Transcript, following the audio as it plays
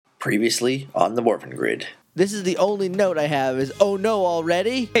Previously on the Morphin Grid. This is the only note I have is, oh no,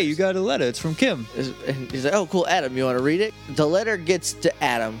 already? Hey, you got a letter. It's from Kim. And he's like, oh, cool, Adam, you want to read it? The letter gets to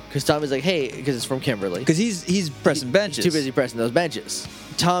Adam, because Tommy's like, hey, because it's from Kimberly. Because he's pressing benches. He's too busy pressing those benches.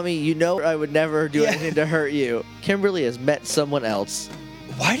 Tommy, you know I would never do anything to hurt you. Kimberly has met someone else.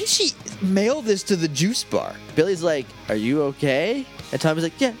 Why did she mail this to the juice bar? Billy's like, are you okay? And Tommy's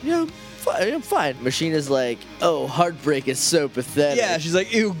like, yeah, I'm fine. Machine is like, oh, heartbreak is so pathetic. Yeah, she's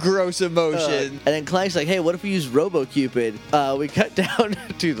like, ew, gross emotion. And then Clank's like, hey, what if we use RoboCupid? We cut down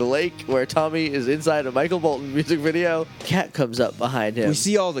to the lake where Tommy is inside a Michael Bolton music video. Cat comes up behind him. We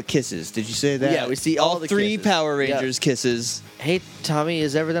see all the kisses. Did you say that? Yeah, we see all the three kisses. Power Rangers kisses. Hey, Tommy,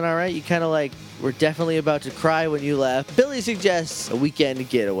 is everything all right? You kind of like were definitely about to cry when you left. Billy suggests a weekend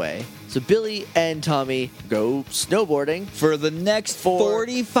getaway. So Billy and Tommy go snowboarding For the next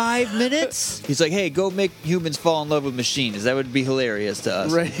 45 minutes? He's like, hey, go make humans fall in love with machines. That would be hilarious to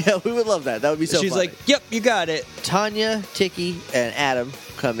us. Right, yeah, we would love that. That would be so She's funny. like, yep, you got it. Tanya, Tiki, and Adam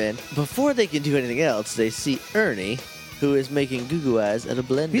come in. Before they can do anything else, they see Ernie, who is making goo-goo eyes at a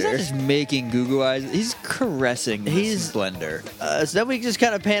blender. He's not just making goo-goo eyes. He's caressing this blender. So then we just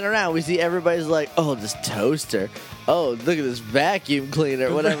kind of pan around. We see everybody's like, oh, this toaster. Oh, look at this vacuum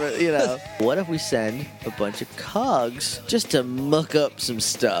cleaner, whatever, you know. What if we send a bunch of cogs just to muck up some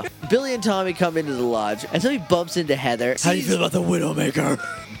stuff? Billy and Tommy come into the lodge, and somebody bumps into Heather. How do you feel about the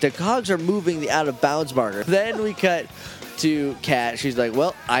Widowmaker? The cogs are moving the out-of-bounds marker. Then we cut to Kat. She's like,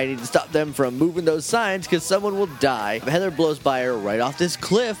 well, I need to stop them from moving those signs because someone will die. Heather blows by her right off this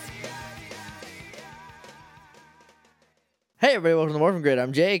cliff. Hey everybody, welcome to the Morphin Grid.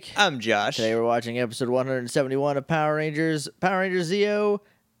 I'm Jake. I'm Josh. Today we're watching episode 171 of Power Rangers Zeo,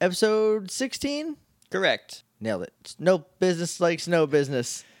 episode 16? Correct. Nailed it. No business like snow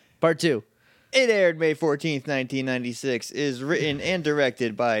business. Part 2. It aired May 14th, 1996. Is written and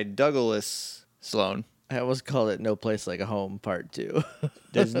directed by Douglas Sloan. I almost called it No Place Like a Home, Part 2.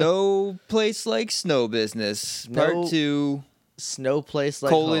 There's no place like snow business. Part 2. Snow Place Like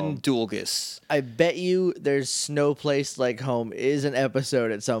Colon Home. Dulgus. I bet you there's Snow Place Like Home is an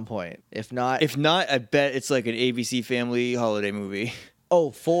episode at some point. If not, I bet it's like an ABC Family holiday movie. oh,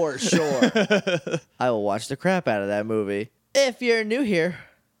 for sure. I will watch the crap out of that movie. If you're new here,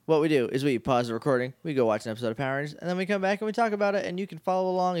 what we do is we pause the recording, we go watch an episode of Power Rangers, and then we come back and we talk about it, and you can follow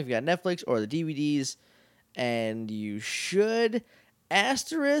along if you got Netflix or the DVDs, and you should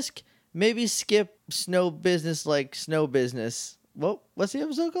asterisk maybe skip Snow Business Like Snow Business. What's the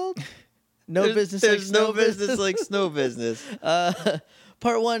episode called? There's no business like snow business.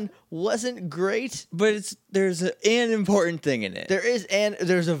 Part 1 wasn't great, But there's an important thing in it.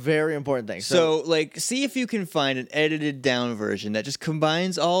 There's a very important thing. So, see if you can find an edited down version that just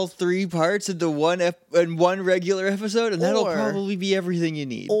combines all three parts into one regular episode, and that'll probably be everything you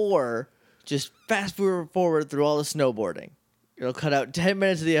need. Or just fast forward through all the snowboarding. It'll cut out 10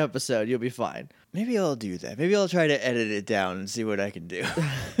 minutes of the episode. You'll be fine. Maybe I'll do that. Maybe I'll try to edit it down and see what I can do.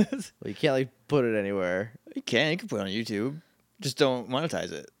 Well, you can't put it anywhere. You can put it on YouTube. Just don't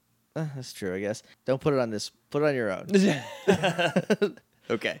monetize it. That's true, I guess. Don't put it on this. Put it on your own.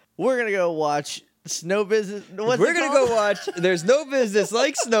 Okay. We're gonna go watch Snow Business. We're going to go watch There's No Business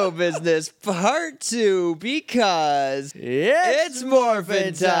Like Snow Business Part 2 because It's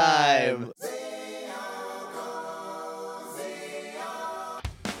Morphin' time.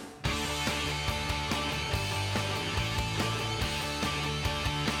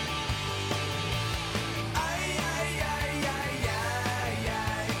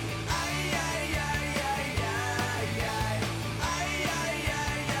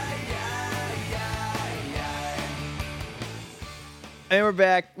 And we're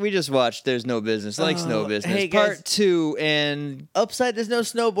back. We just watched There's No Business Like Snow Business hey, guys. Part 2, and Upside, there's no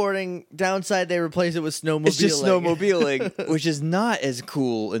snowboarding. Downside, they replace it with snowmobiling. it's just snowmobiling, which is not as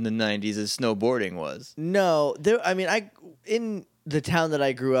cool in the 90s as snowboarding was. No, in the town that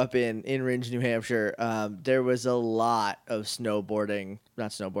I grew up in Ringe, New Hampshire, there was a lot of snowmobiling.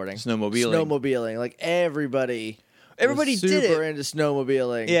 Snowmobiling. Like everybody was did super it. into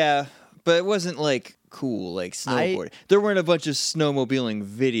snowmobiling. Yeah, but it wasn't cool like snowboarding. There weren't a bunch of snowmobiling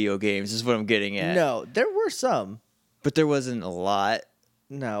video games, is what I'm getting at. No, there were some. But there wasn't a lot.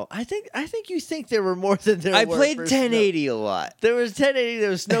 No, I think you think there were more than there were. I played 1080 a lot. There was 1080, there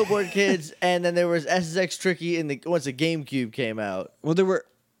was Snowboard Kids, and then there was SSX Tricky once the GameCube came out. Well, there were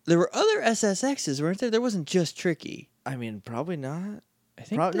other SSXs, weren't there? There wasn't just Tricky. I mean, probably not. I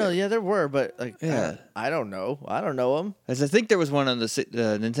think no, yeah, there were, but yeah. I don't know. I don't know them. As I think there was one on the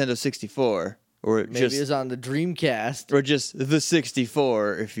Nintendo 64. Or Maybe just it was on the Dreamcast. or just the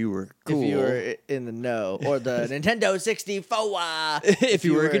 64 if you were cool. If you were in the know. Or the Nintendo 64. if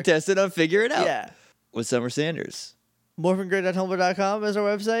you were a contestant on Figure It Out. Yeah. With Summer Sanders. morphingrid.tumblr.com is our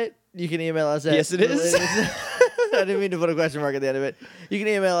website. You can email us at... Yes, it is. I didn't mean to put a question mark at the end of it. You can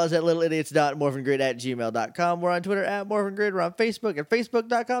email us at littleidiots.morphingrid@gmail.com. We're on Twitter at morphingrid. We're on Facebook at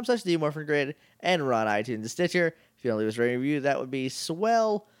facebook.com/themorphingrid. And we're on iTunes and Stitcher. If you want to leave us a rating review, that would be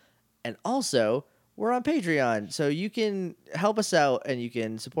swell. And also, we're on Patreon. So you can help us out and you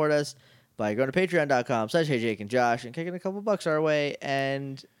can support us by going to patreon.com/HeyJakeandJosh and kicking a couple bucks our way.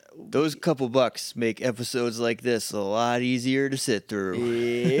 And those couple bucks make episodes like this a lot easier to sit through.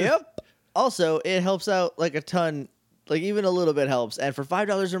 Yep. Also, it helps out like a ton, like even a little bit helps. And for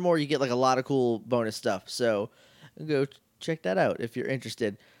 $5 or more, you get like a lot of cool bonus stuff. So go check that out if you're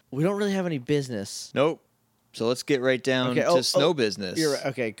interested. We don't really have any business. Nope. So let's get right down to snow business. You're right.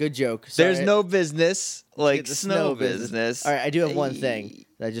 Okay, good joke. Sorry. There's no business like the snow business. All right, I do have one thing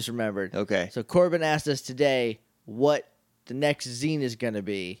that I just remembered. Okay. So Corbin asked us today what the next zine is going to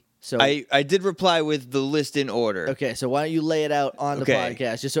be. So I did reply with the list in order. Okay, so why don't you lay it out on the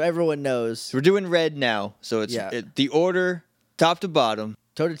podcast just so everyone knows. So we're doing red now. So it's the order, top to bottom.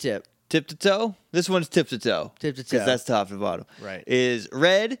 Toe to tip. Tip to toe? This one's tip to toe. Tip to toe. Because that's top to bottom. Right. Is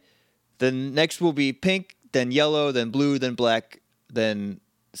red, then next will be pink, then yellow, then blue, then black, then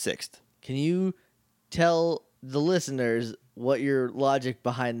sixth. Can you tell the listeners what your logic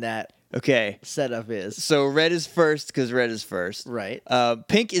behind that setup is? So red is first because red is first. Right.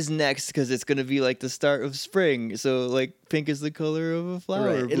 Pink is next because it's going to be like the start of spring. So like pink is the color of a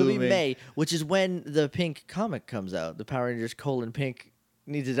flower blooming. It'll be May, which is when the pink comic comes out. The Power Rangers Pink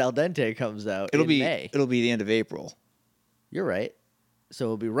Needs It Al Dente comes out in May. It'll be the end of April. You're right. So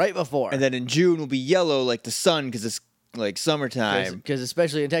it'll be right before. And then in June will be yellow like the sun because it's like summertime. Because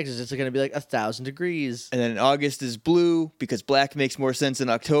especially in Texas, it's going to be like 1,000 degrees. And then in August is blue because black makes more sense in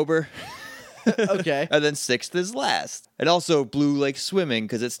October. Okay. And then sixth is last. And also blue like swimming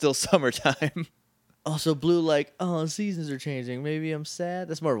because it's still summertime. Also blue like, oh, seasons are changing. Maybe I'm sad.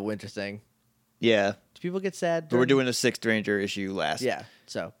 That's more of a winter thing. Yeah. Do people get sad? But we're doing a sixth Ranger issue last. Yeah.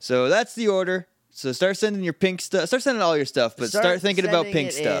 So that's the order. So start sending your pink stuff. Start sending all your stuff, but start thinking about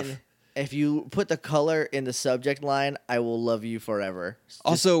pink stuff. If you put the color in the subject line, I will love you forever.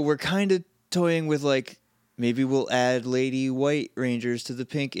 Also, we're kind of toying with like maybe we'll add Lady White Rangers to the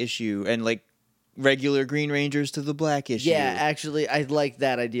pink issue and like regular Green Rangers to the black issue. Yeah, actually, I like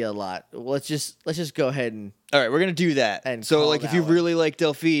that idea a lot. Let's just go ahead and. All right, we're gonna do that. And so like if you really like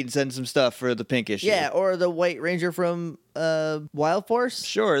Delphine, send some stuff for the pink issue. Yeah, or the White Ranger from Wild Force.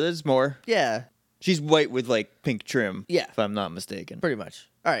 Sure, there's more. Yeah. She's white with like pink trim. Yeah, if I'm not mistaken. Pretty much.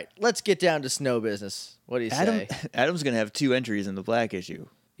 All right, let's get down to snow business. What do you say? Adam's gonna have 2 entries in the black issue.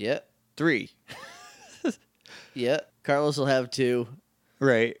 Yep. 3. Yep. Carlos will have 2.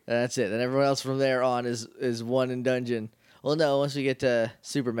 Right. And that's it. And everyone else from there on is 1 in dungeon. Well, no, once we get to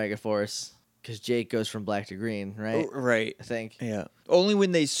Super Mega Force, because Jake goes from black to green, right? Oh, right. I think. Yeah. Only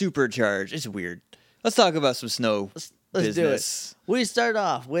when they supercharge. It's weird. Let's talk about some snow. Let's do it. We start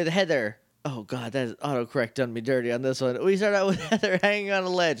off with Heather. Oh, God, that autocorrect done me dirty on this one. We start out with Heather hanging on a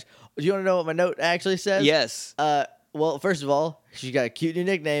ledge. Do you want to know what my note actually says? Yes. Well, first of all, she's got a cute new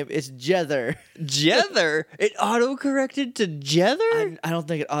nickname. It's Jether. Jether? It autocorrected to Jether? I don't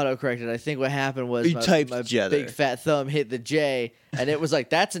think it autocorrected. I think what happened was my big fat thumb hit the J, and it was like,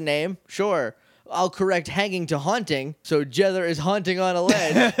 that's a name? Sure. I'll correct hanging to haunting, so Jether is haunting on a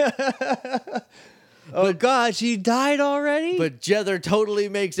ledge. Oh, God, she died already? But Jether totally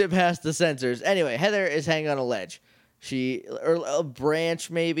makes it past the censors. Anyway, Heather is hanging on a ledge. Or a branch,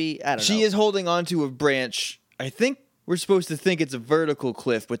 maybe? I don't know. She is holding onto a branch. I think we're supposed to think it's a vertical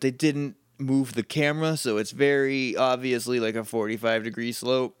cliff, but they didn't move the camera, so it's very obviously like a 45-degree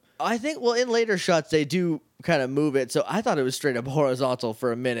slope. I think, well, in later shots, they do kind of move it, so I thought it was straight up horizontal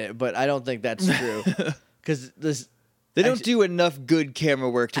for a minute, but I don't think that's true. Because They don't do enough good camera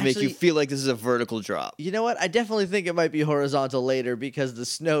work to make you feel like this is a vertical drop. You know what? I definitely think it might be horizontal later because the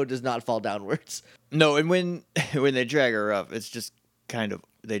snow does not fall downwards. No, and when they drag her up, it's just kind of,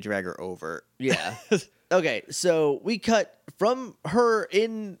 they drag her over. Yeah. Okay, so we cut from her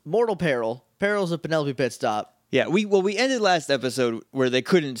in mortal perils of Penelope Pit Stop. Yeah, we ended last episode where they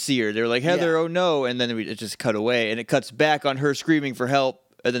couldn't see her. They were like, Heather, oh no, and then it just cut away, and it cuts back on her screaming for help,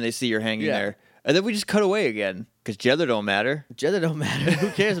 and then they see her hanging there. And then we just cut away again, because Jether don't matter. Jether don't matter.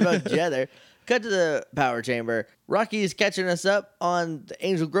 Who cares about Jether? Cut to the power chamber. Rocky's catching us up on the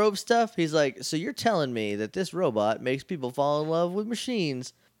Angel Grove stuff. He's like, so you're telling me that this robot makes people fall in love with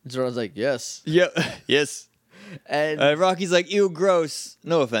machines? And Zoro's like, yes. Yeah, yes. And Rocky's like, ew, gross.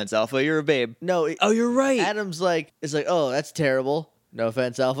 No offense, Alpha. You're a babe. no, Oh, you're right. Adam's like, it's like, oh, that's terrible. No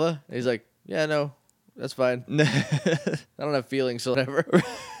offense, Alpha. And he's like, yeah, no, that's fine. I don't have feelings, so whatever.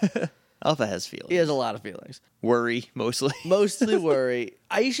 Alpha has feelings. He has a lot of feelings. Worry, mostly. Mostly worry.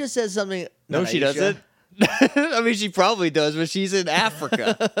 Aisha says something. No, she doesn't. I mean, she probably does, but she's in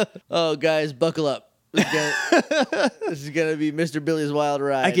Africa. Oh, guys, buckle up. This is gonna be Mr. Billy's Wild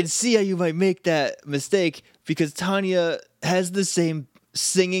Ride. I can see how you might make that mistake because Tanya has the same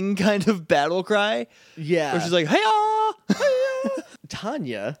singing kind of battle cry. Yeah. Where she's like, hey-ya!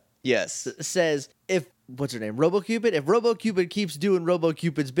 Tanya Yes. says if what's her name? RoboCupid? If RoboCupid keeps doing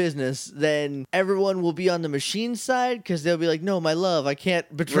RoboCupid's business, then everyone will be on the machine side because they'll be like, no, my love, I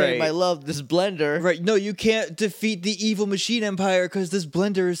can't betray Right. my love, this blender. Right. No, you can't defeat the evil machine empire because this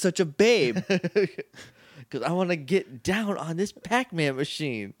blender is such a babe. Because I want to get down on this Pac-Man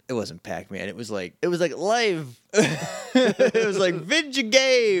machine. It wasn't Pac-Man. It was like live it was like video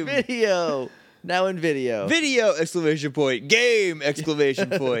game. video. Now in video. Video exclamation point. Game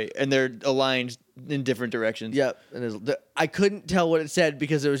exclamation point. And they're aligned in different directions. Yep. And I couldn't tell what it said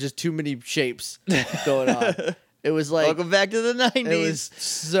because there was just too many shapes going on. It was like Welcome back to the 90s. it was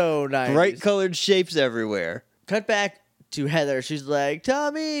so nice. Bright colored shapes everywhere. Cut back to Heather. She's like,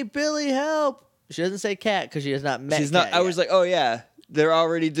 Tommy, Billy, help. She doesn't say cat because she has not met. She's not. Cat I yet. was like, oh yeah, they're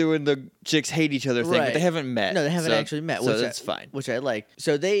already doing the chicks hate each other thing, Right. but they haven't met. No, they haven't actually met. So which that's fine. Which I like.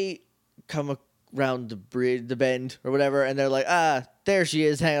 So they come around the bridge, the bend or whatever, and they're like, there she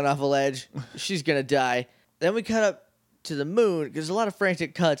is hanging off a ledge. She's gonna die. Then we cut up to the moon because there's a lot of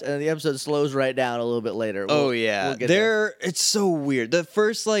frantic cuts, and then the episode slows right down a little bit later. Oh yeah, we'll get there. It's so weird. The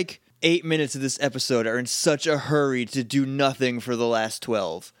first 8 minutes of this episode are in such a hurry to do nothing for the last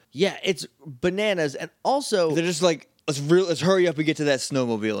 12. Yeah, it's bananas, and also They're just like, let's hurry up and get to that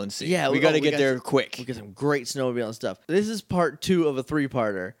snowmobile and see. Yeah, we got to get there we quick. get some great snowmobiling stuff. This is part 2 of a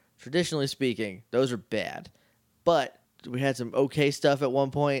 3-parter. Traditionally speaking, those are bad, but we had some okay stuff at one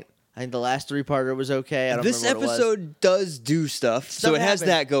point. I think the last 3-parter was okay. I don't This remember what it was. episode does do stuff, so Stuff it has happens.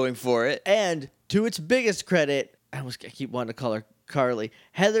 that going for it. And to its biggest credit, I keep wanting to call her Carly.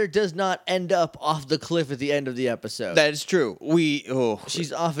 Heather does not end up off the cliff at the end of the episode. That is true.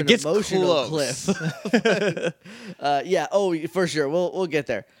 She's off an it gets emotional close. cliff. Yeah. Oh, for sure. We'll get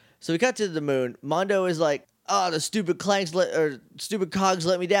there. So we cut to the moon. Mondo is like, "Oh, the stupid stupid cogs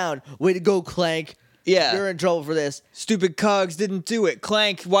let me down. Way to go, Clank. Yeah. You're in trouble for this." Stupid cogs didn't do it.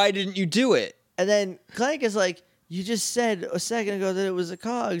 Clank, why didn't you do it? And then Clank is like, "You just said a second ago that it was a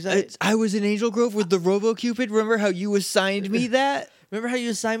cogs. I was in Angel Grove with the RoboCupid. Remember how you assigned me that? Remember how you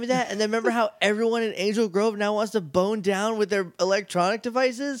assigned me that? And then remember how everyone in Angel Grove now wants to bone down with their electronic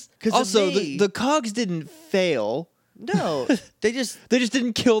devices? Also, of me. the cogs didn't fail. No, they just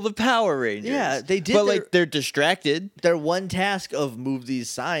didn't kill the Power Rangers. Yeah, they did But their- they're distracted. their one task of move these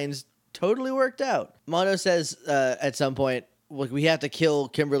signs totally worked out. Mondo says at some point, "Look, we have to kill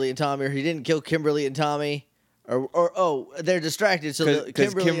Kimberly and Tommy," or he didn't kill Kimberly and Tommy, or they're distracted. So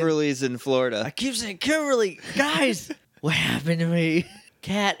Because Kimberly's in I Florida. keep saying Kimberly, guys. What happened to me?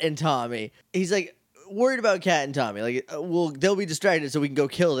 Cat and Tommy. He's like worried about Cat and Tommy. Like, they'll be distracted so we can go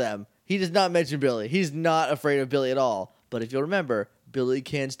kill them. He does not mention Billy. He's not afraid of Billy at all. But if you'll remember, Billy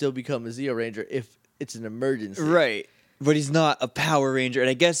can still become a Zeo Ranger if it's an emergency. Right. But he's not a Power Ranger. And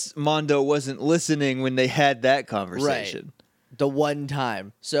I guess Mondo wasn't listening when they had that conversation. The one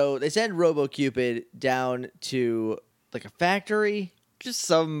time. So they send RoboCupid down to like a factory. Just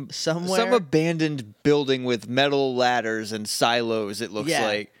somewhere. Some abandoned building with metal ladders and silos, it looks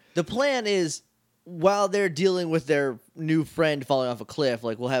like. The plan is, while they're dealing with their new friend falling off a cliff,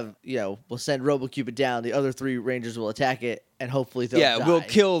 like we'll send RoboCupid down, the other 3 Rangers will attack it, and hopefully they'll die. We'll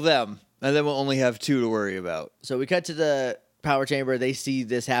kill them. And then we'll only have 2 to worry about. So we cut to the power chamber. They see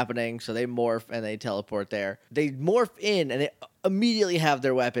this happening, so they morph and they teleport there. They morph in, and they immediately have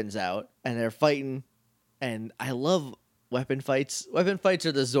their weapons out, and they're fighting. And I love weapon fights. Weapon fights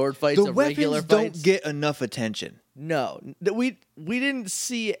are the Zord fights The of regular weapons fights. don't get enough attention. No, we didn't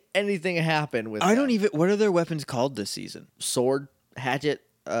see anything happen with. I don't them. even. What are their weapons called this season? Sword, hatchet,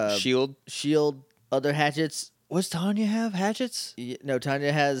 Shield. other hatchets. What's Tanya have? Hatchets? No,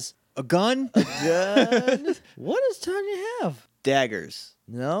 Tanya has A gun? a gun. What does Tanya have? Daggers.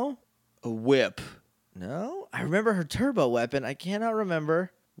 No, A whip. no. I remember her turbo weapon. I cannot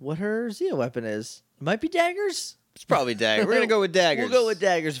remember what her Zeo weapon is. It might be daggers. It's probably daggers. We're gonna go with daggers. We'll go with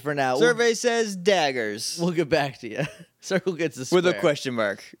daggers for now. Survey says daggers. We'll get back to you. Circle gets a With a square. question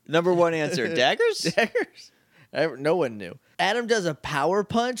mark. Number 1 answer. Daggers? Daggers? No one knew. Adam does a power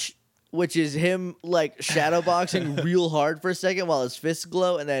punch, which is him like shadowboxing real hard for a second while his fists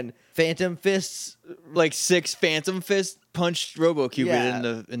glow, and then phantom fists. Like 6 phantom fists punched RoboCupid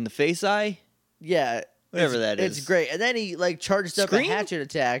Yeah. in the face eye. Yeah, Whatever that is. It's great. And then he like charged up Scream? a hatchet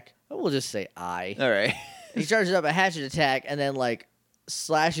attack. We'll just say eye. All right. He charges up a hatchet attack and then like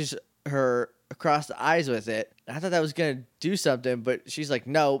slashes her across the eyes with it. I thought that was gonna do something, but she's like,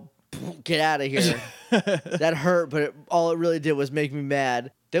 "No, get out of here." That hurt, but all it really did was make me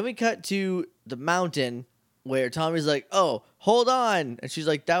mad. Then we cut to the mountain where Tommy's like, "Oh, hold on," and she's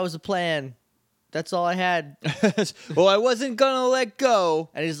like, "That was the plan. That's all I had." Well, I wasn't gonna let go.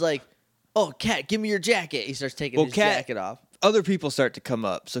 And he's like, "Oh, Cat, give me your jacket." He starts taking his jacket off. Other people start to come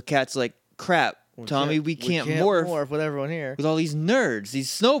up, so Cat's like, "Crap, Tommy, we can't morph with everyone here with all these nerds, these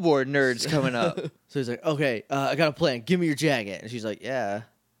snowboard nerds coming up." So he's like, "Okay, I got a plan. Give me your jacket." And she's like, "Yeah,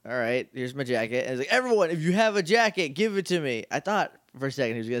 all right. Here's my jacket." And he's like, "Everyone, if you have a jacket, give it to me." I thought for a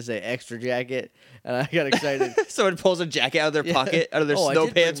second he was gonna say extra jacket, and I got excited. Someone pulls a jacket out of their pocket, out of their I snow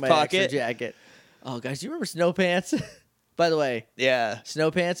did bring pants my pocket. extra jacket. Oh, guys, do you remember Snow Pants? By the way, Yeah. Snow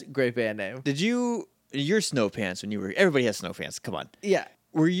Pants, great band name. Did your snow pants when you were? Everybody has snow pants. Come on. Yeah,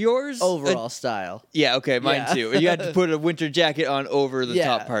 Were yours overall style. Yeah. Okay. Mine Yeah. too. You had to put a winter jacket on over the Yeah.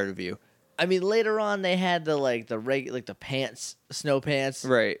 top part of you. I mean, later on they had the pants, snow pants.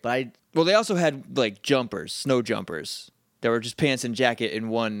 Right. But Well, they also had like jumpers, snow jumpers. That were just pants and jacket in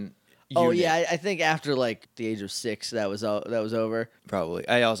one. oh unit. yeah, I think after like the age of 6, that was over. Probably.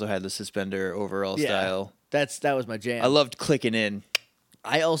 I also had the suspender overall Yeah. style. That was my jam. I loved clicking in.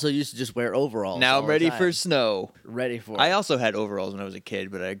 I also used to just wear overalls. Now all I'm the ready time. for snow. Ready for. I it. also had overalls when I was a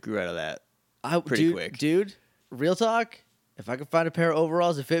kid, but I grew out of that. pretty dude, quick. Dude, real talk. If I could find a pair of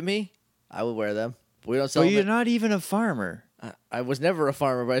overalls that fit me, I would wear them. We don't sell But them. you're not even a farmer. I was never a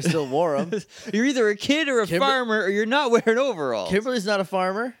farmer, but I still wore them. You're either a kid or a farmer, or you're not wearing overalls. Kimberly's not a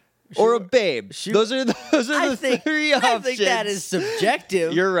farmer. Or a babe. she- those are the three options. I think that is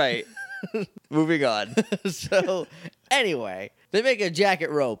subjective. You're right. Moving on. So, anyway, they make a jacket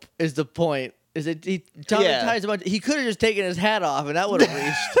rope. Is the point? Is it? Tommy Yeah. ties a bunch. He could have just taken his hat off, and that would have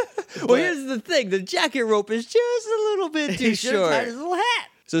reached. Well, here's the thing: the jacket rope is just a little bit too He should have tied short. his little hat.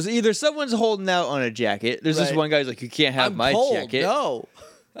 So it's either someone's holding out on a jacket. There's this Right. one guy who's like, "You can't have I'm my cold. jacket." No,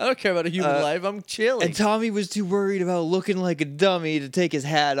 I don't care about a human life. I'm chilling. And Tommy was too worried about looking like a dummy to take his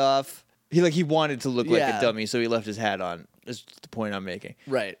hat off. He wanted to look like Yeah. a dummy, so he left his hat on. That's the point I'm making.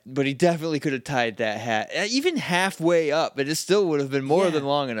 Right. But he definitely could have tied that hat even halfway up, but it still would have been more Yeah. than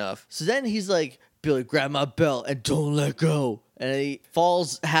long enough. So then he's like, "Billy, grab my belt and don't let go." And he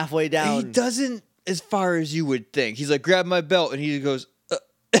falls halfway down. He doesn't as far as you would think. He's like, "Grab my belt," and he goes,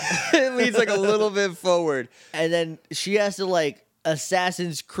 it leans like a little bit forward. And then she has to like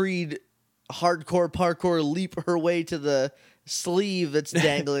Assassin's Creed hardcore parkour leap her way to the sleeve that's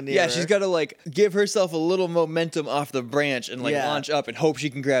dangling near Yeah, her. she's got to like give herself a little momentum off the branch and like Yeah. launch up and hope she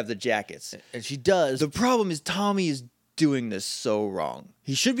can grab the jackets. And she does. The problem is Tommy is doing this so wrong.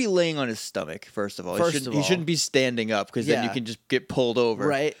 He should be laying on his stomach, first of all. He shouldn't be standing up because then you Yeah. can just get pulled over.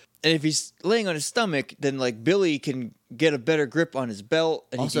 Right. And if he's laying on his stomach, then like Billy can get a better grip on his belt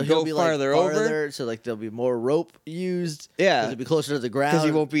and Also, he can he'll go be farther like over. farther, so like there'll be more rope used. Yeah. 'cause it'll be closer to the ground. Because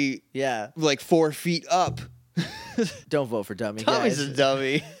he won't be Yeah. like 4 feet up. Don't vote for dummy. Tommy's guys. a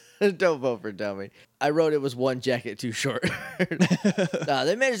dummy. Don't vote for dummy. I wrote it was one jacket too short.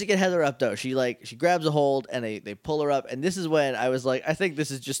 They managed to get Heather up though. She grabs a hold and they pull her up. And this is when I was like, I think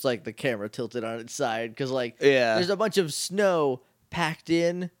this is just like the camera tilted on its side because like Yeah. there's a bunch of snow packed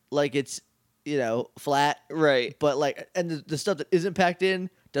in like it's flat, Right. but like and the stuff that isn't packed in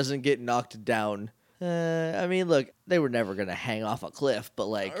doesn't get knocked down. I mean, look, they were never gonna hang off a cliff, but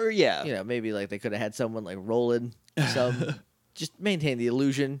like, Or, yeah. maybe like they could have had someone like rolling some, just maintain the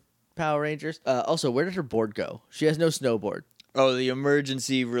illusion. Power Rangers. Also, where did her board go? She has no snowboard. Oh, the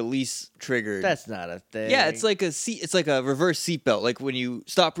emergency release triggered. That's not a thing. Yeah, it's like a seat. It's like a reverse seatbelt. Like when you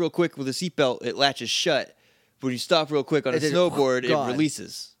stop real quick with a seatbelt, it latches shut. But when you stop real quick on a It did- snowboard, it gone.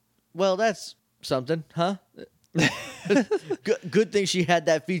 releases. Well, that's something, huh? Good thing she had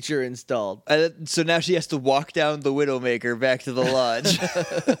that feature installed. So now she has to walk down the Widowmaker back to the lodge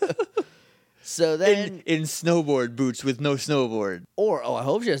So then, in snowboard boots with no snowboard. I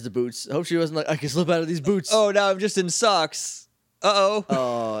hope she has the boots. I hope she wasn't like, I can slip out of these boots. Oh, now I'm just in socks. Uh-oh.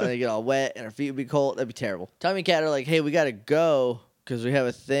 Oh, and they get all wet and her feet would be cold. That'd be terrible. Tommy and Kat are like, hey, we gotta go because we have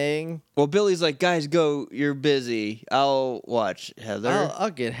a thing. Well, Billy's like, guys, go. You're busy. I'll watch Heather.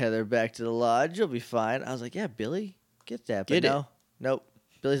 I'll get Heather back to the lodge. You'll be fine. I was like, yeah, Billy, get that. But Get it. no, nope.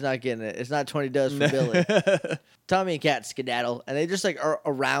 Billy's not getting it. It's not 20 does for Billy. Tommy and Kat skedaddle, and they just like are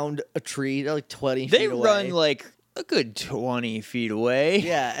around a tree. They're like 20 They feet away. run like a good 20 feet away.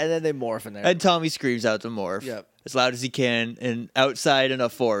 Yeah, and then they morph in there. And Tommy screams out to morph as loud as he can and outside in a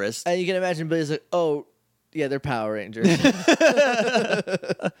forest. And you can imagine Billy's like, oh, yeah, they're Power Rangers.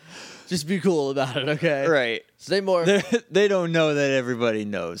 Just be cool about it, okay? Right. So they morph. They don't know that everybody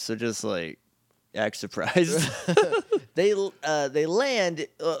knows, so just like act surprised. They land.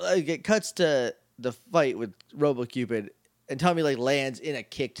 It cuts to the fight with RoboCupid, and Tommy like lands in a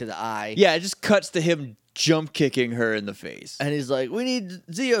kick to the eye. Yeah, it just cuts to him jump kicking her in the face. And he's like, "We need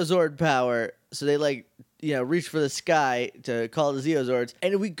Zeozord power." So they like, reach for the sky to call the Zeozords,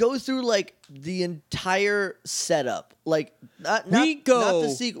 and we go through like the entire setup. Like, we go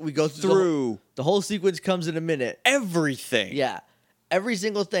through the whole sequence comes in a minute. Everything. Yeah, every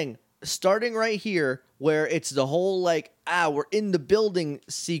single thing. Starting right here, where it's the whole like, we're in the building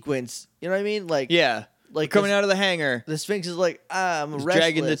sequence. You know what I mean? Like, yeah, like coming out of the hangar. The Sphinx is like, I'm restless.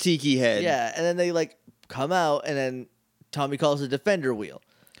 Dragging the tiki head. Yeah, and then they like come out, and then Tommy calls the Defender Wheel.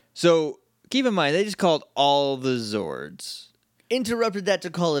 So keep in mind, they just called all the Zords. Interrupted that to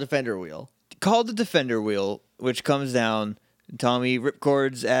call the Defender Wheel. Called the Defender Wheel, which comes down. Tommy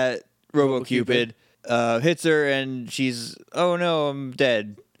ripcords at RoboCupid, hits her, and she's, oh no, I'm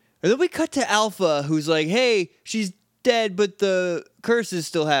dead. And then we cut to Alpha, who's like, hey, she's dead, but the curse is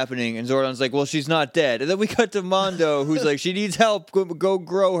still happening. And Zordon's like, well, she's not dead. And then we cut to Mondo, who's like, she needs help. Go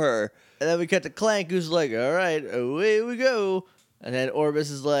grow her. And then we cut to Clank, who's like, all right, away we go. And then Orbis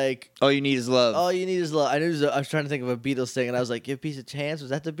is like, all you need is love. All you need is love. I was trying to think of a Beatles thing, and I was like, give peace a chance.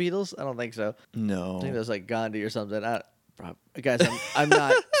 Was that the Beatles? I don't think so. No. I think that was like Gandhi or something. Guys, I'm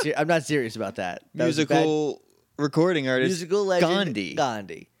not serious about that. Musical recording artist. Musical legend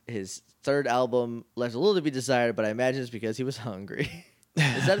Gandhi. His third album left a little to be desired, but I imagine it's because he was hungry.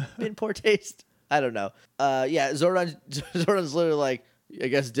 Is that in poor taste? I don't know. Zordon's literally like, I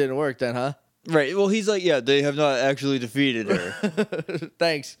guess it didn't work then, huh? Right. Well, he's like, yeah, they have not actually defeated her.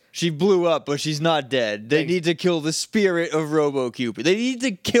 Thanks. She blew up, but she's not dead. They need to kill the spirit of RoboCupid. They need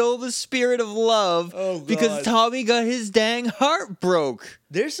to kill the spirit of love because Tommy got his dang heart broke.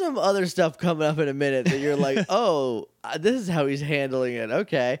 There's some other stuff coming up in a minute that you're like, oh, this is how he's handling it.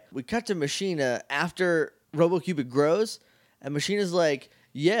 Okay. We cut to Machina after RoboCupid grows, and Machina's like,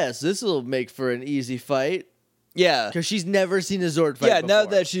 yes, this will make for an easy fight. Yeah. Because she's never seen a Zord fight before. Now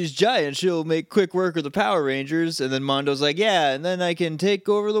that she's giant, she'll make quick work of the Power Rangers. And then Mondo's like, yeah, and then I can take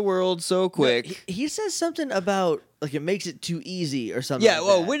over the world so quick. No, he says something about, like, it makes it too easy or something like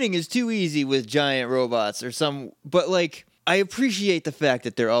that. Winning is too easy with giant robots or some... But, like, I appreciate the fact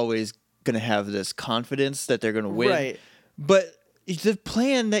that they're always going to have this confidence that they're going to win. Right. But the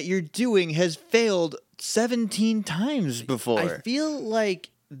plan that you're doing has failed 17 times before. I feel like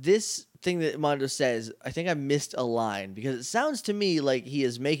this... thing that Mondo says, I think I missed a line because it sounds to me like he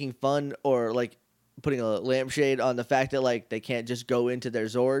is making fun or like putting a lampshade on the fact that like they can't just go into their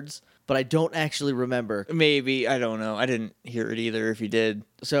Zords, but I don't actually remember. Maybe, I don't know. I didn't hear it either if you did.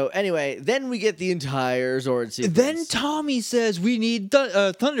 So anyway, then we get the entire Zord sequence. Then Tommy says we need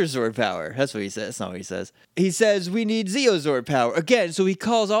Thunder Zord power. That's what he says. That's not what he says. He says we need Zeozord power. Again, so he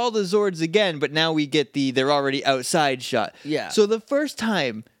calls all the Zords again, but now we get they're already outside shot. Yeah. So the first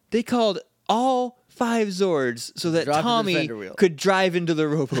time... they called all 5 Zords so that Tommy could drive into the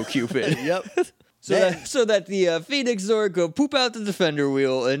RoboCupid. Yep. So that the Phoenix Zord could poop out the Defender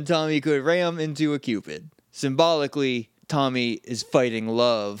Wheel and Tommy could ram into a Cupid. Symbolically, Tommy is fighting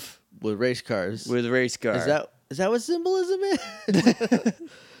love. With race cars. With race cars. Is that what symbolism is?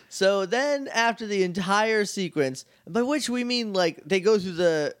 So then after the entire sequence, by which we mean like they go through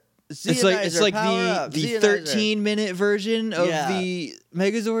the... It's like the 13-minute version of the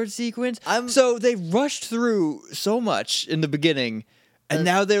Megazord sequence. So they rushed through so much in the beginning, and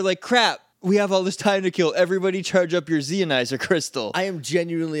now they're like, crap, we have all this time to kill. Everybody charge up your Zeonizer crystal. I am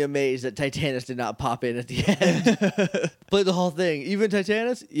genuinely amazed that Titanus did not pop in at the end. Play the whole thing. Even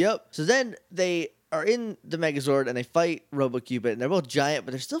Titanus? Yep. So then they are in the Megazord and they fight RoboCupid, and they're both giant,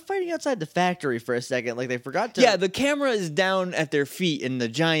 but they're still fighting outside the factory for a second. Like they forgot to... Yeah, the camera is down at their feet in the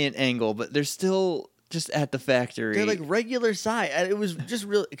giant angle, but they're still just at the factory. They're like regular size. And it was just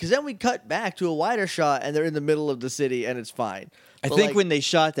really... Because then we cut back to a wider shot, and they're in the middle of the city, and it's fine. I think when they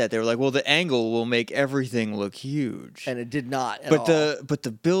shot that, they were like, well, the angle will make everything look huge. And it did not at all. But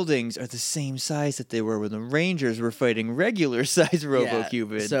the buildings are the same size that they were when the Rangers were fighting regular size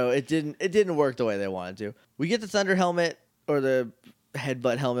RoboCupid. So it didn't work the way they wanted to. We get the Thunder Helmet, or the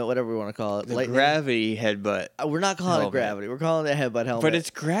headbutt helmet, whatever we want to call it. The gravity headbutt. We're not calling helmet. it gravity. We're calling it a headbutt helmet. But it's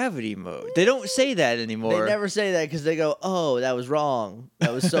gravity mode. They don't say that anymore. They never say that because they go, "Oh, that was wrong.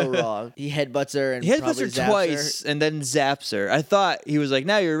 That was so wrong." He headbutts her and He headbutts probably her zaps twice and then zaps her. I thought he was like,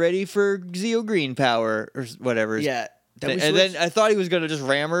 "Now you're ready for Zeo Green power or whatever." Yeah. And then I thought he was gonna just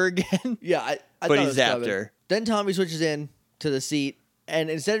ram her again. Yeah, I but thought he it was zapped coming. her. Then Tommy switches in to the seat. And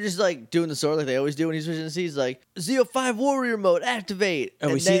instead of just like doing the sword like they always do when he's switching the seat, he's like, Zeo 5 warrior mode, activate.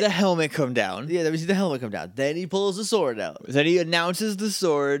 And we see the helmet come down. Yeah, then we see the helmet come down. Then he pulls the sword out. Then he announces the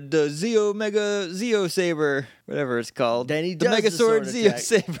sword, the Zeo Saber, whatever it's called. Then he the does Mega the Sword sword Zeo attack.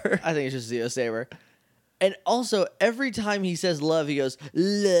 Saber. I think it's just Zeo Saber. And also, every time he says love, he goes,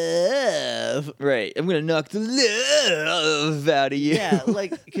 love. Right. I'm going to knock the love out of you. Yeah,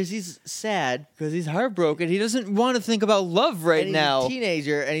 like, because he's sad. Because he's heartbroken. He doesn't want to think about love right And he's now. a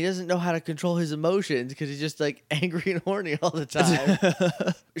teenager, and he doesn't know how to control his emotions because he's just, like, angry and horny all the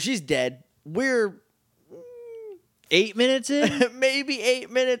time. She's dead. We're 8 minutes in? maybe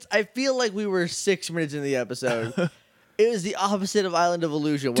 8 minutes. I feel like we were 6 minutes in the episode. It was the opposite of Island of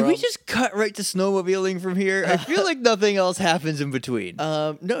Illusion. Did we just cut right to snowmobiling from here? I feel like nothing else happens in between.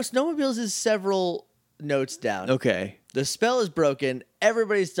 No, snowmobiles is several notes down. Okay. The spell is broken.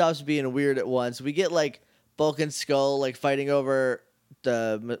 Everybody stops being weird at once. We get like Bulk and Skull like fighting over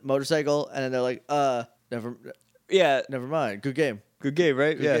the motorcycle, and then they're like, never mind. Good game. Good game,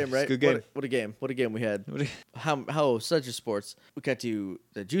 right? Good game, right? Good game. What a game. What a game we had. How such a sports. We got to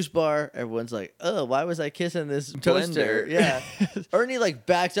the juice bar. Everyone's like, oh, why was I kissing this toaster? Blender. Yeah. Ernie like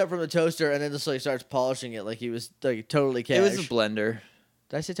backs up from the toaster and then just like starts polishing it like he was like totally cash. It was a blender.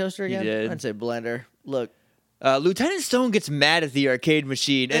 Did I say toaster again? You did. I didn't say blender. Look. Lieutenant Stone gets mad at the arcade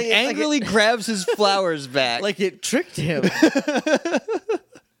machine and Like angrily grabs his flowers back. Like it tricked him.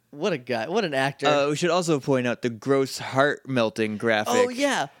 What a guy. What an actor. We should also point out the gross heart melting graphic. Oh,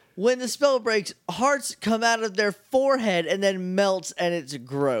 yeah. When the spell breaks, hearts come out of their forehead and then melts, and it's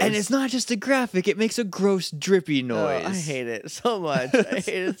gross. And it's not just a graphic, it makes a gross drippy Oh, noise. I hate it so much. I hate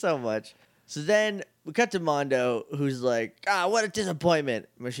it so much. So then we cut to Mondo, who's like, what a disappointment.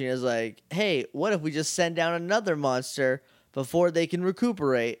 Machina's like, hey, what if we just send down another monster before they can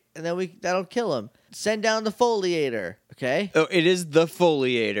recuperate, and then that'll kill him. Send down the foliator, okay? Oh, it is the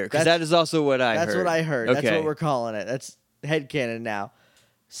foliator, because that is also what I heard. That's what I heard. Okay. That's what we're calling it. That's headcanon now.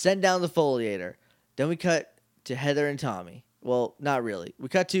 Send down the foliator. Then we cut to Heather and Tommy. Well, not really. We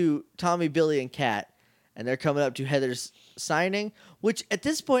cut to Tommy, Billy, and Kat, and they're coming up to Heather's signing, which at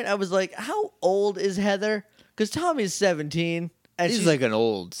this point I was like, how old is Heather? Because Tommy's 17. And He's she's like an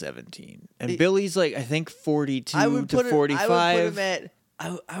old 17. And Billy's like, I think 42 to 45.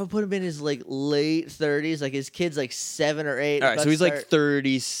 I would put him in his like late 30s. Like his kid's like 7 or 8. All right, so he's like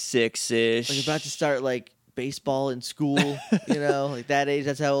 36-ish. Like about to start like baseball in school, you know, like that age.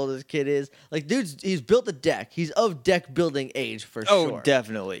 That's how old this kid is. Like, he's built a deck. He's of deck building age for sure. Oh,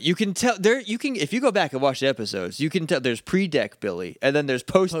 definitely. You can tell if you go back and watch the episodes, you can tell there's pre-deck Billy and then there's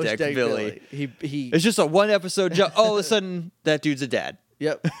post-deck Billy. It's just a one episode jump. All of a sudden, that dude's a dad.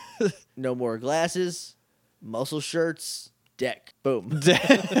 Yep. No more glasses, muscle shirts, deck. Boom.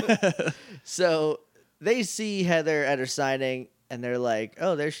 So they see Heather at her signing and they're like,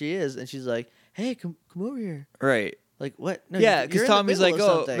 oh, there she is. And she's like, hey, come over here. Right. Like, what? No, yeah, because Tommy's like,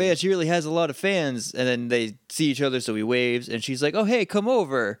 oh, something. man, she really has a lot of fans. And then they see each other, so he waves. And she's like, oh, hey, come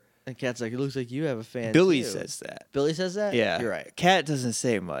over. And Kat's like, it looks like you have a fan, Billy too. says that. Billy says that? Yeah. You're right. Kat doesn't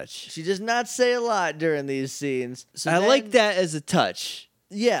say much. She does not say a lot during these scenes. So I then, like that as a touch.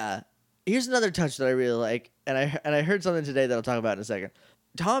 Yeah. Here's another touch that I really like. And I heard something today that I'll talk about in a second.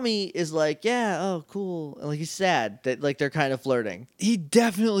 Tommy is like, yeah, oh, cool. And like he's sad that like they're kind of flirting. He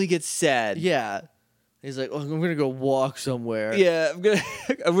definitely gets sad. Yeah. He's like, oh, I'm gonna go walk somewhere. Yeah, I'm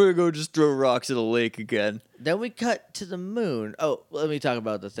gonna go just throw rocks at a lake again. Then we cut to the moon. Oh, let me talk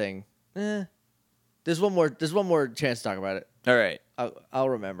about the thing. There's one more chance to talk about it. All right. I'll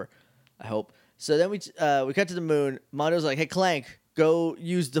remember. I hope. So then we cut to the moon. Mondo's like, hey, Clank, go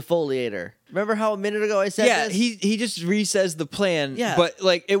use the foliator. Remember how a minute ago I said this? he just re-says the plan. Yeah. But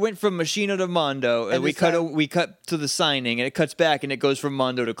like it went from Machina to Mondo, and we cut to the signing, and it cuts back, and it goes from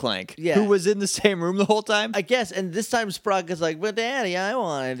Mondo to Clank. Yeah. Who was in the same room the whole time? I guess. And this time Sprock is like, but Daddy, I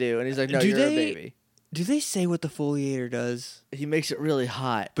want to do. And he's like, no, you're a baby. Do they say what the foliator does? He makes it really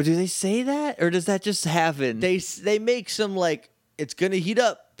hot. But do they say that, or does that just happen? They make some like it's gonna heat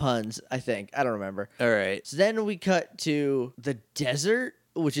up puns. I think I don't remember. All right. So then we cut to the desert,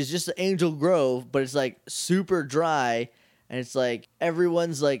 which is just Angel Grove, but it's like super dry, and it's like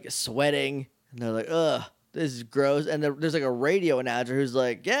everyone's like sweating, and they're like, ugh, this is gross. And there's like a radio announcer who's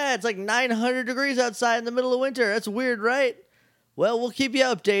like, yeah, it's like 900 degrees outside in the middle of winter. That's weird, right? Well, we'll keep you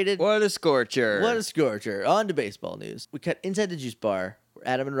updated. What a scorcher. What a scorcher. On to baseball news. We cut inside the juice bar where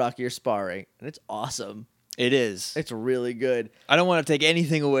Adam and Rocky are sparring, and it's awesome. It is. It's really good. I don't want to take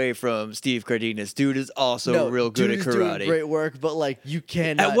anything away from Steve Cardenas. Dude is also real good at karate. Doing great work, but like you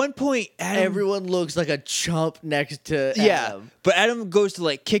cannot. At one point, everyone looks like a chump next to Adam. But Adam goes to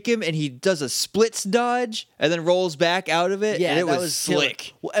like kick him, and he does a splits dodge, and then rolls back out of it. Yeah, and it that was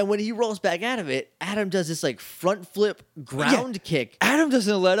slick. Well, and when he rolls back out of it, Adam does this like front flip ground kick. Adam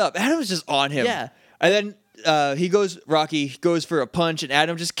doesn't let up. Adam's just on him. Yeah, and then. Rocky goes for a punch, and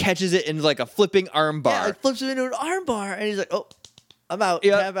Adam just catches it in like a flipping arm bar. Yeah, like flips him into an arm bar, and he's like, "Oh, I'm out,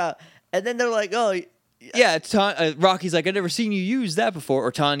 Yep. tap out." And then they're like, "Oh, yeah." Rocky's like, "I've never seen you use that before,"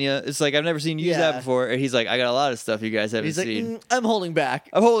 or Tanya, it's like, "I've never seen you use that before," and he's like, "I got a lot of stuff you guys haven't seen." Like, I'm holding back.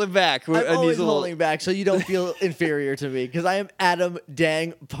 I'm holding back. I'm always holding back, so you don't feel inferior to me, because I am Adam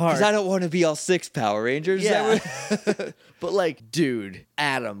Dang Park. Because I don't want to be all 6 Power Rangers. Yeah, but like, dude,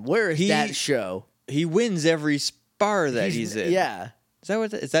 Adam, where is that show? He wins every spar that he's in. Yeah.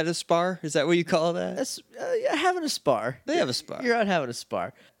 Is that a spar? Is that what you call that? That's having a spar. They have a spar. You're out having a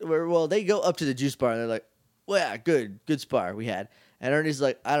spar. Well, they go up to the juice bar and they're like, "Well, yeah, good spar we had." And Ernie's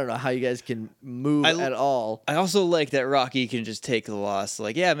like, "I don't know how you guys can move at all." I also like that Rocky can just take the loss.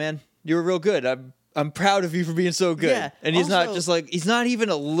 Like, yeah, man, you were real good. I'm proud of you for being so good. Yeah, and he's not just like, he's not even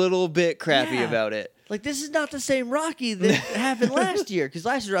a little bit crappy about it. Like, this is not the same Rocky that happened last year. Because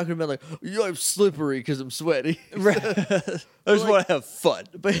last year Rocky would have been like, "Yo, I'm slippery because I'm sweaty." I just want to have fun.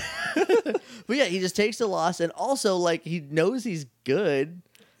 But yeah, he just takes the loss. And also, like, he knows he's good.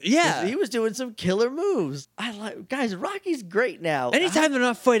 Yeah. He was doing some killer moves. Guys, Rocky's great now. Anytime they're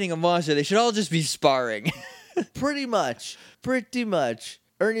not fighting a monster, they should all just be sparring. Pretty much.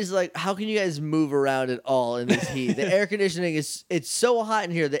 Ernie's like, "How can you guys move around at all in this heat? The air conditioning it's so hot in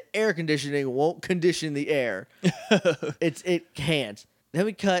here, the air conditioning won't condition the air." It can't. Then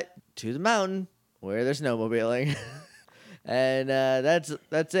we cut to the mountain where they're snowmobiling. And that's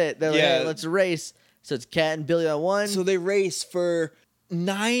it. They're like, "Hey, let's race." So it's Cat and Billy on one. So they race for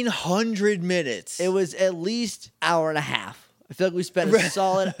 900 minutes. It was at least hour and a half. I feel like we spent a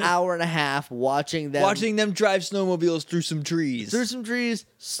solid hour and a half watching them drive snowmobiles through some trees.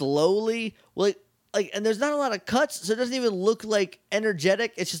 Slowly. Like, and there's not a lot of cuts, so it doesn't even look like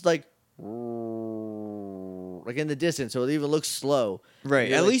energetic. It's just like in the distance, so it even looks slow.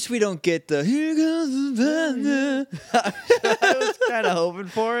 Right. At least we don't get the "Here comes the thunder." I was kind of hoping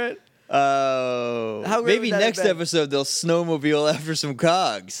for it. Oh. Maybe next episode they'll snowmobile after some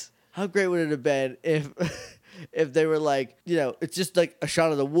cogs. How great would it have been if they were like, it's just like a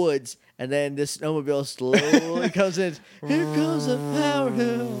shot of the woods, and then this snowmobile slowly comes in. "Here comes the power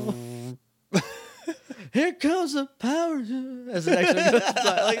hill. Here comes the power hill." As the next one goes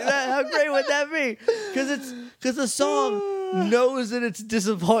by. Like that, how great would that be? Because the song knows that it's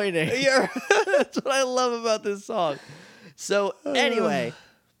disappointing. That's what I love about this song. So anyway,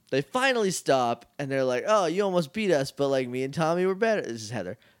 they finally stop, and they're like, "Oh, you almost beat us, but like me and Tommy were better." This is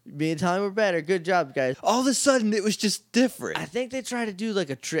Heather. "Me and Tommy were better. Good job, guys." All of a sudden, it was just different. I think they tried to do like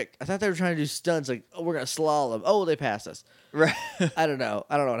a trick. I thought they were trying to do stunts like, "Oh, we're going to slalom. Oh, they passed us." Right. I don't know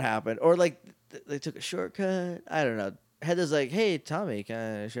what happened. Or like they took a shortcut. I don't know. Heather's like, "Hey, Tommy,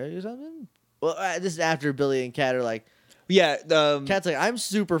 can I show you something?" Well, this is after Billy and Kat are like, yeah. Kat's like, "I'm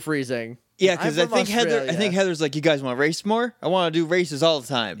super freezing." Yeah, because I think Heather's like, "You guys want to race more? I want to do races all the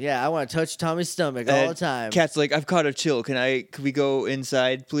time." Yeah, I want to touch Tommy's stomach all the time. Kat's like, "I've caught a chill. Can we go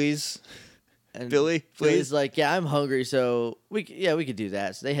inside, please?" And Billy, please. Billy's like, "Yeah, I'm hungry, so we could do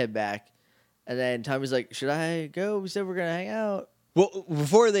that." So they head back, and then Tommy's like, "Should I go? We said we're gonna hang out." Well,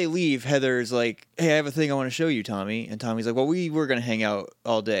 before they leave, Heather's like, "Hey, I have a thing I want to show you, Tommy." And Tommy's like, "Well, we were gonna hang out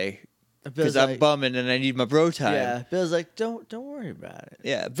all day." Because I'm bumming and I need my bro time. Yeah, Bill's like, don't worry about it.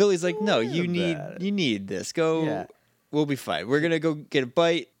 Yeah, Billy's like, "No, you need this. Go. Yeah. We'll be fine. We're gonna go get a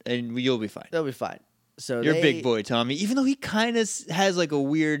bite and you'll be fine. They'll be fine." So you're a big boy, Tommy. Even though he kind of has like a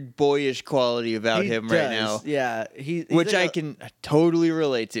weird boyish quality about him right now. Yeah, which I can totally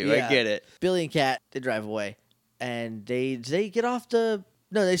relate to. Yeah. I get it. Billy and Kat, they drive away, and they get off the.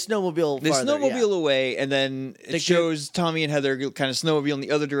 No, they snowmobile. They snowmobile away, and then it shows Tommy and Heather kind of snowmobile in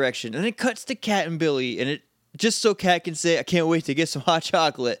the other direction, and it cuts to Kat and Billy, and it just so Kat can say, "I can't wait to get some hot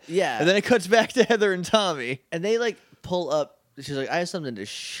chocolate." Yeah, and then it cuts back to Heather and Tommy, and they like pull up. She's like, "I have something to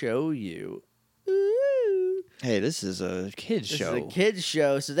show you." Ooh. Hey, this is a kids show. This is a kids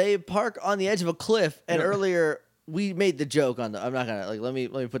show. So they park on the edge of a cliff, and earlier we made the joke on the. I'm not gonna let me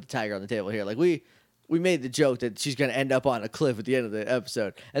put the tiger on the table here. Like we made the joke that she's going to end up on a cliff at the end of the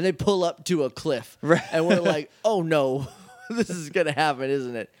episode. And they pull up to a cliff. Right. And we're like, "Oh, no. This is going to happen,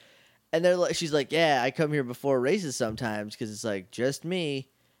 isn't it?" And she's like, yeah, I come here before races sometimes because it's like just me.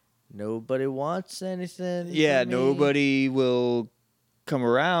 Nobody wants anything. Yeah, from me. nobody will come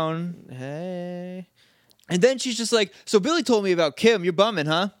around. Hey. And then she's just like, so Billy told me about Kim. You're bumming,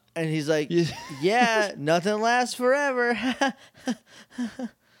 huh? And he's like, yeah, nothing lasts forever.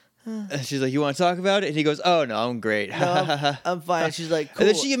 And she's like, you want to talk about it? And he goes, oh, no, I'm great. No, I'm fine. She's like, cool.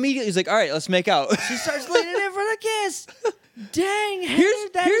 And then she immediately is like, all right, let's make out. She starts leaning in for the kiss. Dang, Here's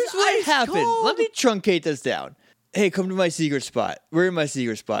what ice happened. cold. Let me truncate this down. Hey, come to my secret spot. We're in my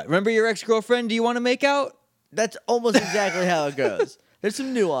secret spot. Remember your ex-girlfriend? Do you want to make out? That's almost exactly how it goes. There's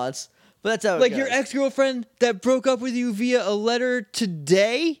some nuance, but that's how it Like goes. your ex-girlfriend that broke up with you via a letter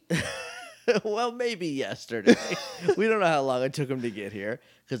today? Well, maybe yesterday. We don't know how long it took him to get here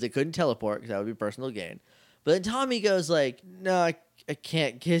because they couldn't teleport because that would be personal gain. But then Tommy goes like, no, I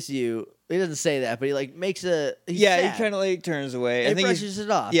can't kiss you. He doesn't say that, but he like makes a... He's sad. He kind of like turns away. And he brushes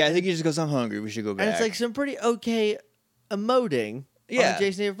it off. Yeah, I think he just goes, I'm hungry. We should go back. And it's like some pretty okay emoting on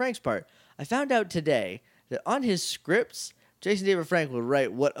Jason David Frank's part. I found out today that on his scripts, Jason David Frank would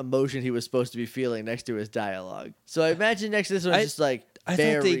write what emotion he was supposed to be feeling next to his dialogue. So I imagine next to this one it's just like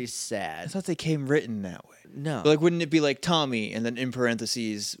very sad. I thought they came written that way. No. But like, wouldn't it be like Tommy, and then in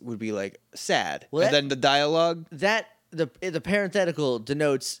parentheses would be like sad, Well, and then the dialogue? The parenthetical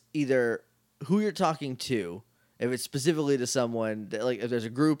denotes either who you're talking to, if it's specifically to someone, like if there's a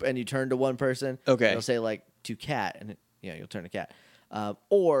group and you turn to one person, Okay. they'll say like to Cat, and you'll turn to Cat,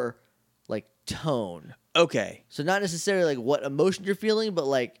 or like tone. Okay. So not necessarily like what emotion you're feeling, but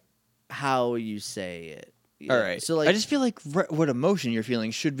like how you say it. All right. So like I just feel like what emotion you're feeling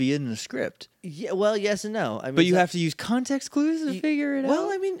should be in the script. Yeah. Well, yes and no. I mean, But you have to use context clues to figure it out.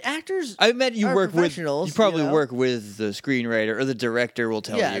 Well, I mean, actors. I meant you are work with. professionals, You probably you know? work with the screenwriter or the director will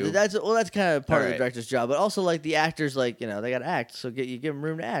tell Yeah, you. that's kind of part of the Alright. director's job, but also like the actors, like they got to act, so you give them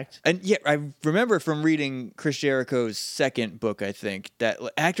room to act. And yeah, I remember from reading Chris Jericho's second book, I think, that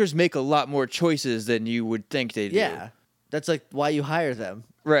actors make a lot more choices than you would think they do. Yeah, that's like why you hire them.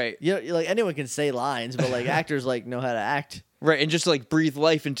 Right. Like anyone can say lines, but like actors like know how to act. Right. And just like breathe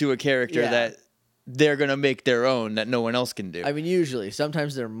life into a character Yeah. that they're going to make their own that no one else can do. I mean, usually,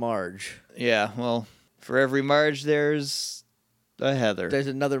 sometimes they're Marge. Yeah. Well, for every Marge, there's a Heather. There's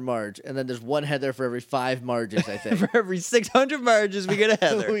another Marge, and then there's one Heather for every 5 Marges, I think. For every 600 Marges, we get a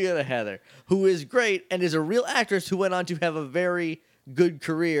Heather. We get a Heather, who is great and is a real actress who went on to have a very good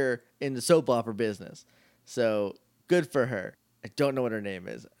career in the soap opera business. So good for her. I don't know what her name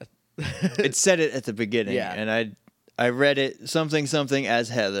is. It said it at the beginning, Yeah. and I read it something as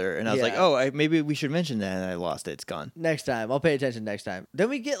Heather, and I was like, Yeah. oh, maybe we should mention that, and I lost it. It's gone. Next time, I'll pay attention next time. Then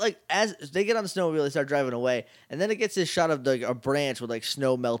we get like as they get on the snowmobile, they start driving away, and then it gets this shot of like a branch with like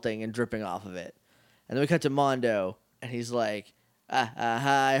snow melting and dripping off of it, and then we cut to Mondo, and he's like,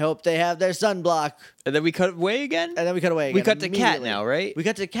 I hope they have their sunblock, And then we cut away again? and then we cut away. Again We cut to Cat immediately. now, right? We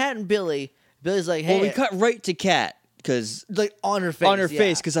cut to Cat and Billy. Billy's like, hey, Well, we cut right to Cat, because like on her face, on her yeah.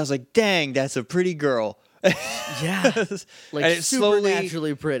 face, because I was like, dang, that's a pretty girl. yeah, like And it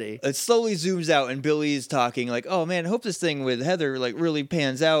supernaturally pretty. It slowly zooms out, and Billy's talking like, "Oh man, I hope this thing with Heather like really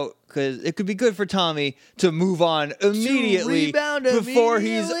pans out because it could be good for Tommy to move on immediately rebound before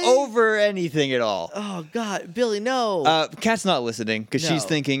he's immediately? over anything at all." Oh God, Billy, no. Kat's not listening because she's No.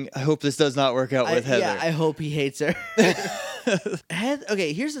 thinking, "I hope this does not work out with Heather." Yeah, I hope he hates her.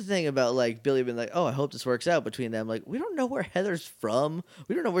 Okay, here's the thing about like Billy being like, oh, I hope this works out between them. Like, we don't know where Heather's from.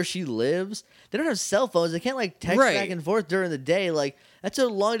 We don't know where she lives. They don't have cell phones. They can't like text Right. back and forth during the day. Like, that's a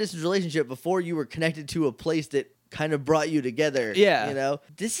long distance relationship before you were connected to a place that kind of brought you together. Yeah. You know?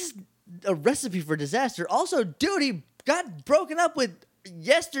 This is a recipe for disaster. Also, dude, he got broken up with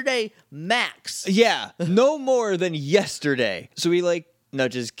yesterday, Max. Yeah, no more than yesterday. So he like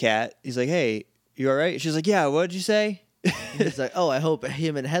nudges Kat. He's like, "Hey, you all right?" She's like, "Yeah, what'd you say?" He's like, oh, I hope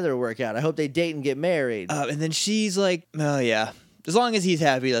him and Heather work out. I hope they date and get married. And then she's like, "Oh yeah, as long as he's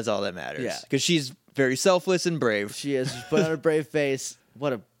happy, that's all that matters." Yeah. Because she's very selfless and brave. She is. She's put on a brave face.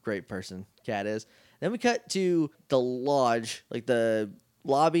 What a great person Kat is. Then we cut to the lodge, like the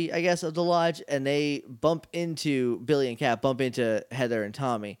lobby, I guess, of the lodge, and they bump into Billy and Kat, bump into Heather and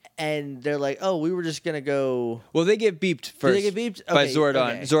Tommy, and they're like, "Oh, we were just gonna go." Well, they get beeped first. they get beeped? by Okay, Zordon.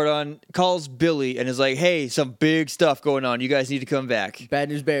 okay. Zordon calls Billy and is like, "Hey, some big stuff going on. You guys need to come back." Bad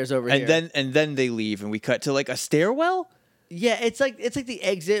News Bears over here. And then they leave, and we cut to like a stairwell. Yeah, it's like the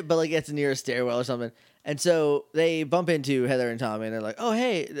exit, but like it's near a stairwell or something. And so they bump into Heather and Tommy, and they're like, "Oh,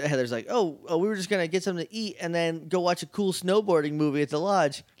 hey." Heather's like, "Oh, we were just gonna get something to eat and then go watch a cool snowboarding movie at the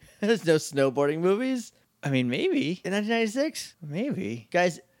lodge." There's no snowboarding movies I mean, maybe, in 1996, maybe.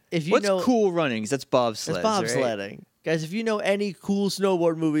 guys. If you What's know, Cool Runnings? That's bobsleds. it's bobsledding. Guys, if you know any cool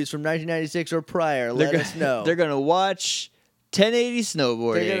snowboard movies from 1996 or prior, let us know. They're gonna watch 1080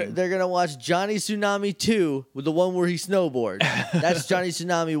 snowboarding. They're gonna watch Johnny Tsunami 2 with the one where he snowboards. That's Johnny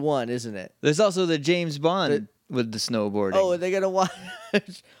Tsunami 1, isn't it? There's also the James Bond with the snowboarding. Oh, they're gonna watch.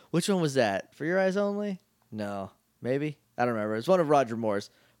 Which one was that? For Your Eyes Only? No, maybe I don't remember. It's one of Roger Moore's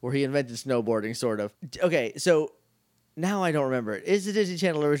where he invented snowboarding, sort of. Okay, so now I don't remember it. Is the Disney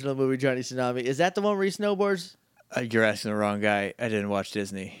Channel original movie Johnny Tsunami? Is that the one where he snowboards? You're asking the wrong guy. I didn't watch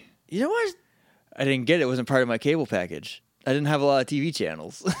Disney. You know what? I didn't get it. It wasn't part of my cable package. I didn't have a lot of TV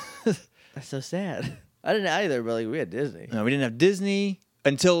channels. That's so sad. I didn't either, but like we had Disney. No, we didn't have Disney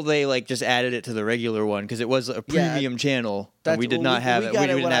until they like just added it to the regular one because it was a premium channel. And we did not have it.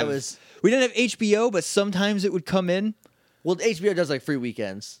 We didn't have HBO, but sometimes it would come in. Well, HBO does like free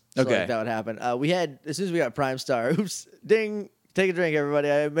weekends. So Okay. like, that would happen. We had, as soon as we got Prime Star, oops, ding, take a drink,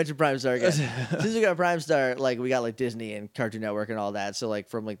 everybody. I mentioned Prime Star again. As soon as we got Prime Star, like we got like Disney and Cartoon Network and all that. So like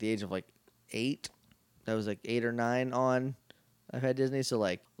from like the age of like 8, that was like 8 or 9 on, I've had Disney. So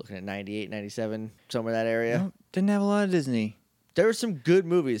like looking at 98, 97, somewhere in that area. No, didn't have a lot of Disney. There were some good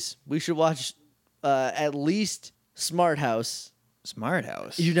movies. We should watch at least Smart House. Smart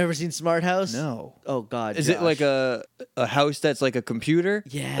House. You've never seen Smart House? No. Oh God. Is it like a house that's like a computer?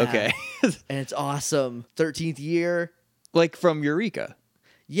 Yeah. Okay. And it's awesome. 13th year. Like from Eureka.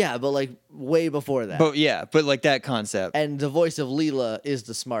 Yeah, but like way before that. But like that concept. And the voice of Leela is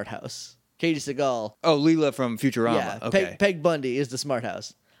the Smart House. Katie Seagal. Oh, Leela from Futurama. Yeah. Okay. Peg Bundy is the Smart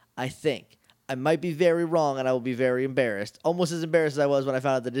House. I think. I might be very wrong, and I will be very embarrassed. Almost as embarrassed as I was when I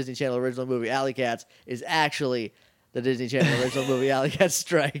found out the Disney Channel original movie Alley Cats is actually the Disney Channel original movie Alley Cats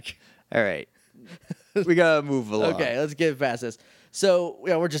Strike. All right. We gotta move along. Okay, let's get past this. So,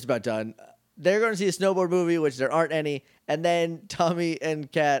 yeah, we're just about done. They're going to see a snowboard movie, which there aren't any, and then Tommy and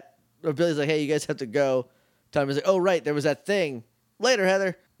Kat, or Billy's like, hey, you guys have to go. Tommy's like, oh, right, there was that thing. Later,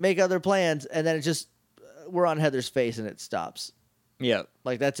 Heather, make other plans, and then it just, we're on Heather's face, and it stops. Yep.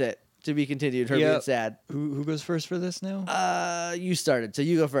 Like, that's it. To be continued, her being sad. Who goes first for this now? You started, so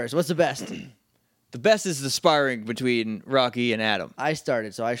you go first. What's the best? The best is the sparring between Rocky and Adam. I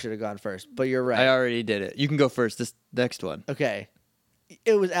started, so I should have gone first, but you're right. I already did it. You can go first. This next one. Okay.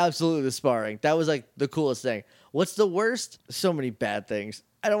 It was absolutely the sparring. That was like the coolest thing. What's the worst? So many bad things.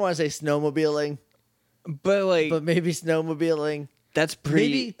 I don't want to say snowmobiling, but maybe snowmobiling. That's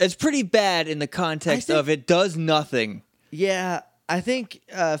pretty. It's pretty bad in the context of it does nothing. Yeah, I think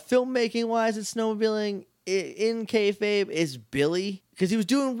filmmaking wise, it's snowmobiling. In kayfabe is Billy because he was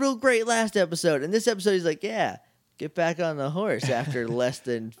doing real great last episode, and this episode he's like, yeah, get back on the horse after less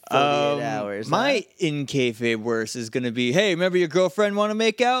than 48 hours. My in kayfabe worst is gonna be, hey, remember your girlfriend want to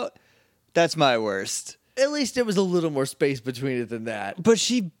make out? That's my worst. At least it was a little more space between it than that. But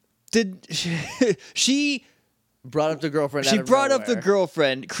she brought up the girlfriend. She brought up the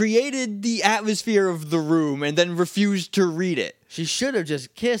girlfriend, created the atmosphere of the room, and then refused to read it. She should have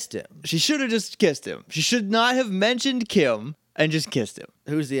just kissed him. She should have just kissed him. She should not have mentioned Kim and just kissed him.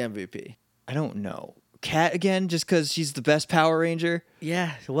 Who's the MVP? I don't know. Kat again, just because she's the best Power Ranger?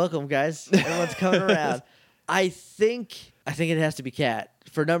 Yeah, welcome, guys. Everyone's coming around. I think it has to be Kat.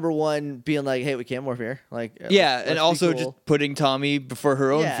 For number one, being like, hey, we can't morph here. Like, yeah, and also just putting Tommy before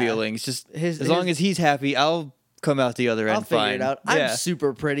her own feelings. Just as long as he's happy, I'll come out the other end I'll figure it out. Yeah. I'm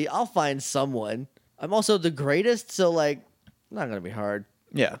super pretty. I'll find someone. I'm also the greatest, so like, not gonna be hard.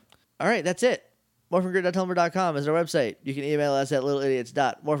 Yeah. All right, that's it. morphingrid.tumblr.com is our website. You can email us at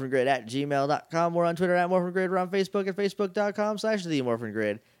littleidiots.morphingrid@gmail.com. We're on Twitter at morphingrid. We're on Facebook at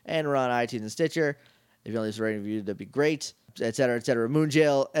facebook.com/themorphingrid. And we're on iTunes and Stitcher. If you want to leave us a rating review, that'd be great. Et cetera, et cetera. Moon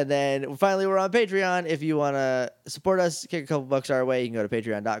Jail. And then finally, we're on Patreon. If you want to support us, kick a couple bucks our way, you can go to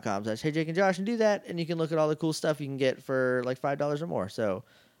patreon.com/Hey Jake and Josh and do that. And you can look at all the cool stuff you can get for like $5 or more. So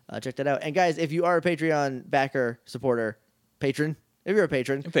check that out. And guys, if you are a Patreon backer, supporter, patron, if you're a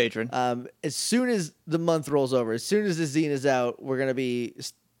patron, as soon as the month rolls over, as soon as the zine is out, we're going to be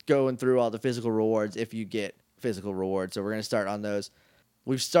going through all the physical rewards if you get physical rewards. So we're going to start on those.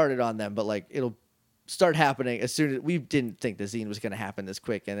 We've started on them, but like it'll start happening as soon as we didn't think the zine was going to happen this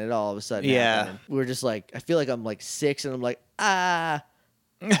quick, and it all of a sudden happened. We were just like, I feel like I'm like 6 and I'm like,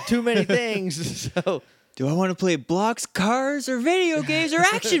 too many things. So do I want to play blocks, cars, or video games, or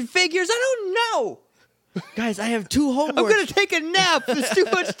action figures? I don't know. Guys, I have 2 homeworks. I'm going to take a nap. There's too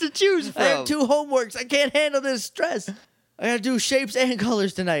much to choose from. I have 2 homeworks. I can't handle this stress. I got to do shapes and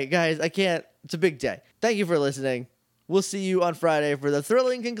colors tonight, guys. I can't. It's a big day. Thank you for listening. We'll see you on Friday for the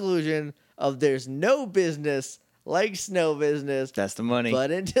thrilling conclusion of There's No Business Like Snow Business. That's the money.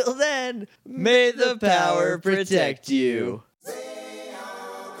 But until then, may the power protect you.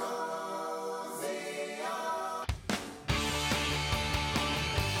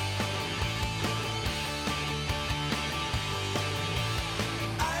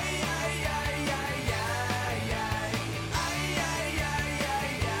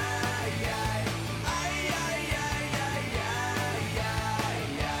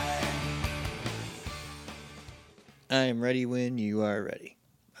 I am ready when you are ready.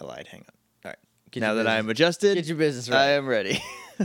 I lied. Hang on. All right. Get Now your that I business- am adjusted, Get your business right. I am ready.